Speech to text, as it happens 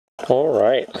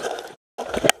Alright.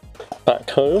 Back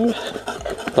home,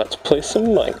 let's play some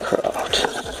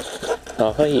Minecraft.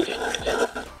 Oh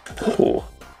yeah. Ooh.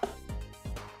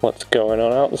 What's going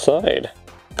on outside?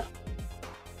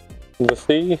 The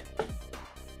sea?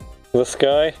 The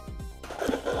sky?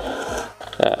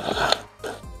 Ah.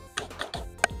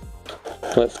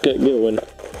 Let's get going.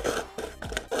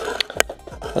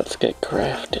 Let's get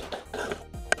crafting.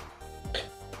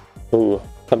 Ooh,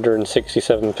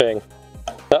 167 ping.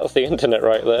 That's the internet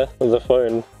right there, the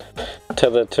phone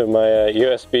tethered to my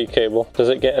USB cable. Does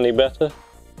it get any better?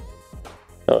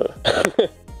 Oh.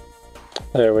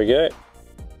 There we go.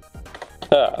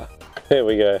 Ah, here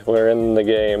we go. We're in the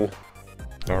game.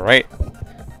 Alright.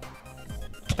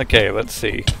 Okay, let's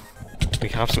see. We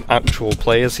have some actual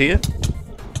players here.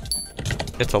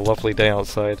 It's a lovely day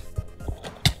outside.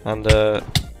 And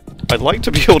I'd like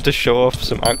to be able to show off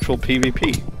some actual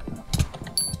PvP.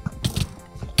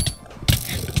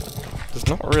 There's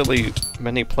not really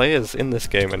many players in this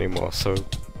game anymore, so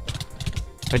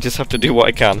I just have to do what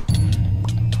I can.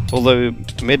 Although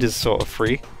mid is sort of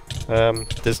free,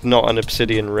 there's not an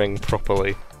obsidian ring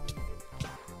properly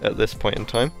at this point in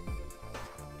time.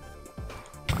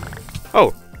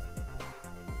 Oh!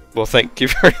 Well, thank you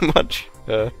very much.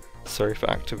 Sorry for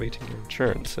activating your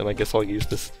insurance, and I guess I'll use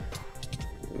this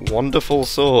wonderful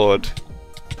sword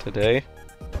today.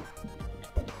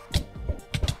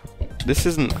 This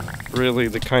isn't really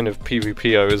the kind of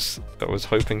PvP I was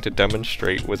hoping to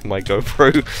demonstrate with my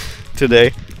GoPro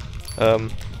today,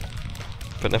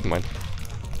 but never mind.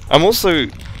 I'm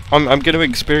going to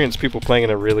experience people playing in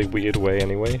a really weird way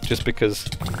anyway, just because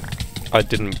I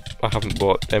haven't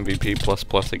bought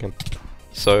MVP++ again.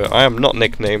 So I am not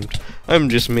nicknamed, I'm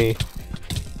just me.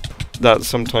 That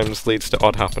sometimes leads to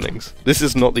odd happenings. This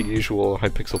is not the usual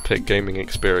Hypixel Pit gaming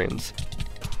experience.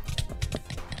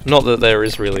 Not that there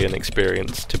is really an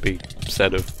experience to be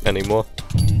said of anymore.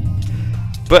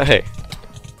 But hey.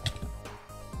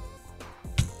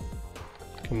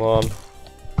 Come on.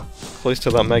 Close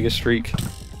to that mega streak.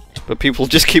 But people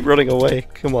just keep running away.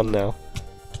 Come on now.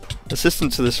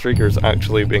 Assistance to the streaker is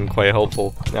actually being quite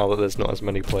helpful now that there's not as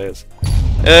many players.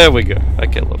 There we go.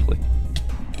 Okay, lovely.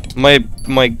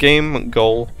 My game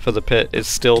goal for the pit is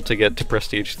still to get to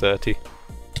Prestige 30.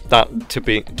 That,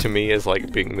 to me, is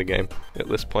like beating the game at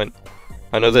this point.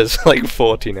 I know there's like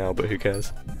 40 now, but who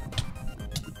cares?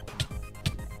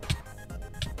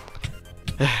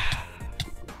 The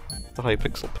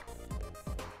Hypixel.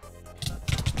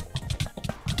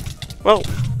 Well,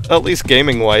 at least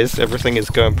gaming-wise, everything is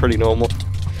going pretty normal.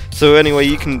 So anyway,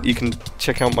 you can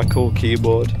check out my cool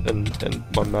keyboard and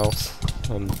my mouse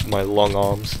and my long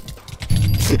arms.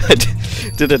 I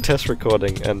did a test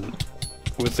recording, and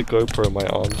with the GoPro, my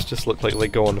arms just look like they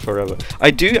go on forever. I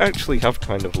do actually have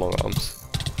kind of long arms,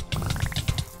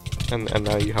 and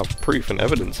now you have proof and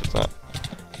evidence of that.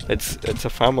 It's a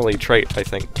family trait, I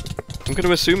think. I'm going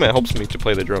to assume it helps me to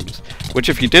play the drums, which,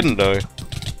 if you didn't know,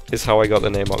 is how I got the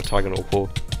name Octagonal Paw.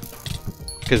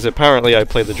 Because apparently I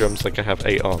play the drums like I have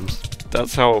 8 arms.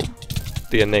 That's how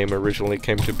the name originally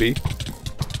came to be.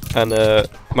 And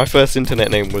my first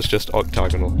internet name was just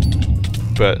Octagonal.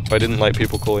 But I didn't like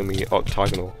people calling me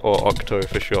Octagonal, or Octo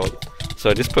for short. So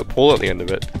I just put Paul at the end of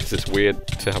it, because it's weird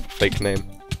to have a fake name.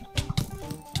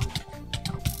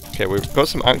 Okay, we've got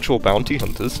some actual bounty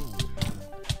hunters.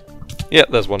 Yeah,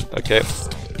 there's one, okay.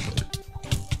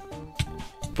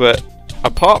 But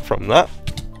apart from that,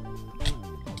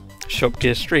 Shop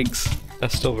Gear streaks are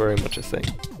still very much a thing.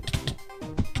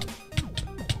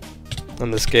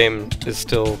 And this game is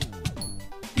still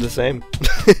the same.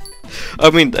 I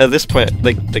mean, at this point,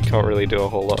 they can't really do a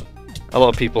whole lot. A lot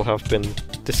of people have been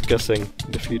discussing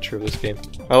the future of this game.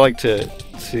 I like to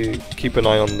keep an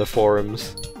eye on the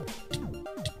forums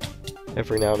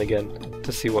every now and again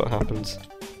to see what happens.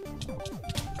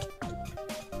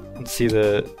 And see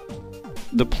the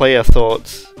player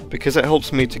thoughts, because it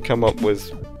helps me to come up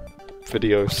with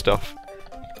video stuff.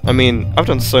 I mean, I've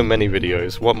done so many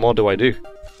videos, what more do I do?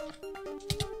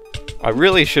 I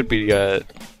really should be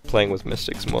playing with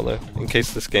Mystics more though, in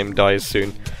case this game dies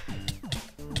soon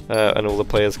and all the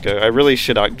players go. I really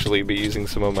should actually be using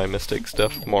some of my Mystic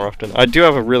stuff more often. I do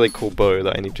have a really cool bow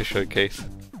that I need to showcase.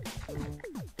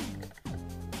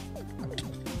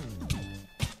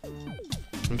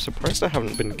 I'm surprised I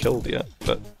haven't been killed yet,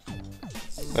 but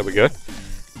there we go.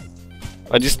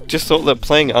 I just thought that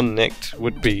playing unnicked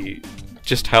would be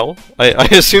just hell. I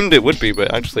assumed it would be,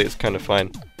 but actually it's kind of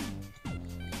fine.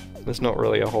 There's not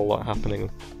really a whole lot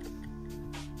happening.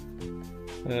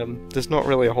 There's not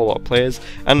really a whole lot of players,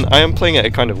 and I am playing at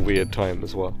a kind of weird time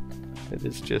as well. It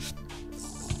is just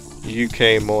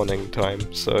UK morning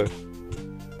time, so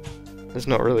there's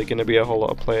not really going to be a whole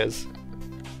lot of players.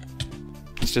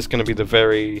 It's just going to be the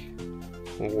very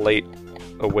late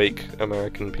awake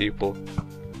American people.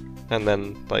 And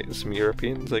then, like, some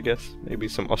Europeans, I guess. Maybe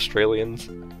some Australians.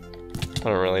 I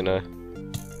don't really know.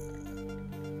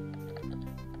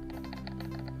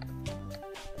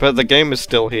 But the game is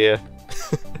still here.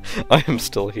 I am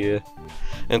still here.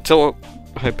 Until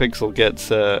Hypixel gets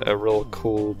a real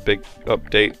cool big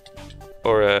update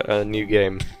or a new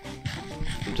game.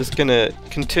 I'm just gonna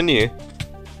continue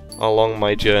along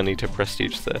my journey to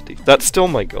Prestige 30. That's still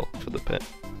my goal for the pit.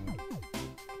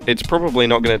 It's probably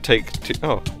not gonna take too—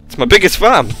 oh, it's my biggest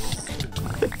fan!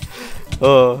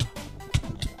 Oh.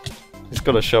 He's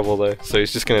got a shovel though, so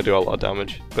he's just gonna do a lot of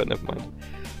damage, but never mind.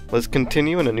 Let's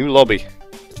continue in a new lobby.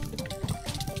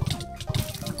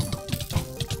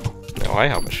 Now I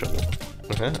have a shovel.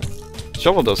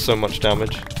 Shovel does so much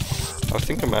damage. I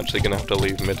think I'm actually gonna have to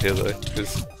leave mid here though,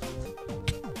 because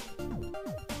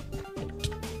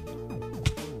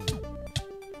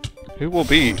who will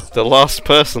be the last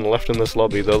person left in this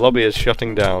lobby? The lobby is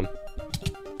shutting down.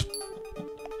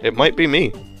 It might be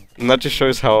me. And that just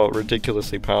shows how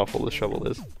ridiculously powerful the shovel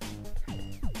is.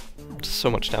 Just so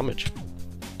much damage.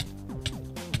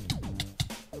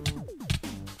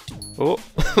 Oh,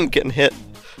 I'm getting hit.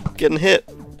 I'm getting hit.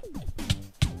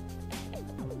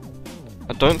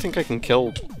 I don't think I can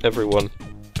kill everyone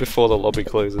before the lobby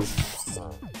closes.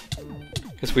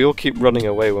 Because we all keep running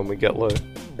away when we get low.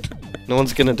 No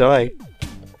one's gonna die.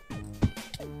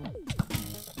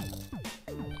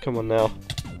 Come on now.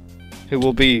 Who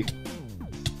will be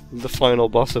the final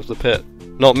boss of the pit?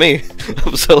 Not me!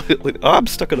 Absolutely. Oh, I'm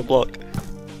stuck in a block.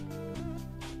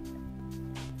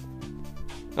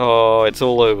 Oh, it's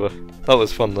all over. That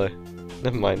was fun though.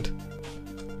 Never mind.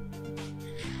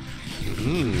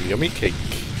 Mmm, yummy cake.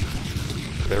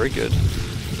 Very good.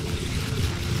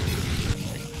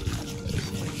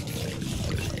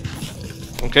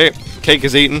 Okay, cake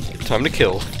is eaten. Time to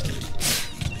kill.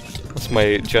 That's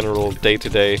my general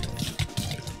day-to-day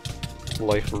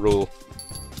life rule.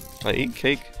 I eat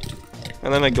cake,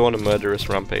 and then I go on a murderous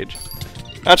rampage.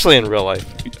 Actually, in real life,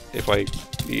 if I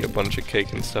eat a bunch of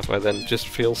cake and stuff, I then just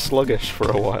feel sluggish for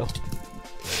a while.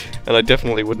 And I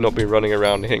definitely would not be running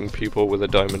around hitting people with a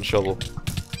diamond shovel.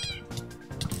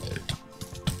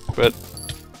 But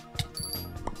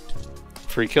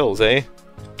 3 kills, eh?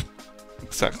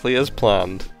 Exactly as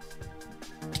planned.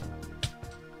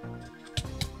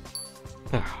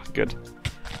 Ah, good.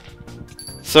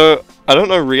 So, I don't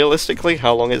know realistically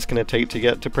how long it's going to take to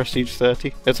get to Prestige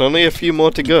 30. It's only a few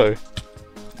more to go.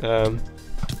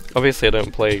 Obviously I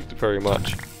don't play very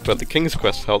much, but the King's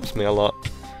Quest helps me a lot.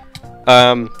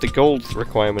 The gold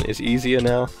requirement is easier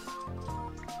now.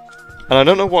 And I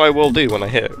don't know what I will do when I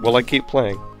hit it. Will I keep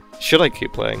playing? Should I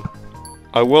keep playing?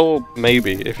 I will,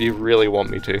 maybe, if you really want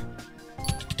me to.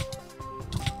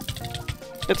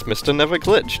 It's Mr. Never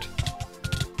Glitched.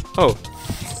 Oh.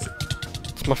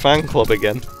 It's my fan club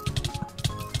again.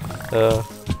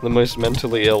 The most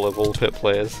mentally ill of all pit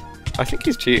players. I think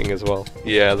he's cheating as well.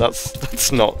 Yeah,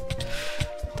 that's not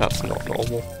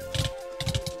normal.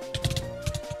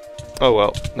 Oh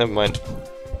well, never mind.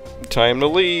 Time to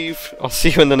leave. I'll see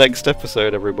you in the next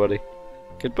episode, everybody.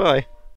 Goodbye.